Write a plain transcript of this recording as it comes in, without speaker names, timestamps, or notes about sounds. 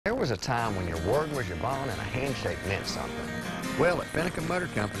was a time when your word was your bond and a handshake meant something. Well, at Finnicum Motor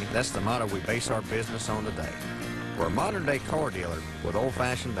Company, that's the motto we base our business on today. We're a modern-day car dealer with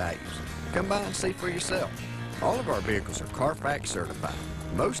old-fashioned values. Come by and see for yourself. All of our vehicles are Carfax certified.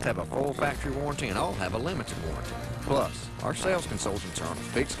 Most have a full factory warranty and all have a limited warranty. Plus, our sales consultants are on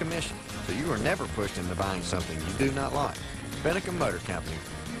a fixed commission, so you are never pushed into buying something you do not like. Finnicum Motor Company,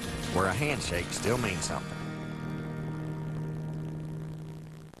 where a handshake still means something.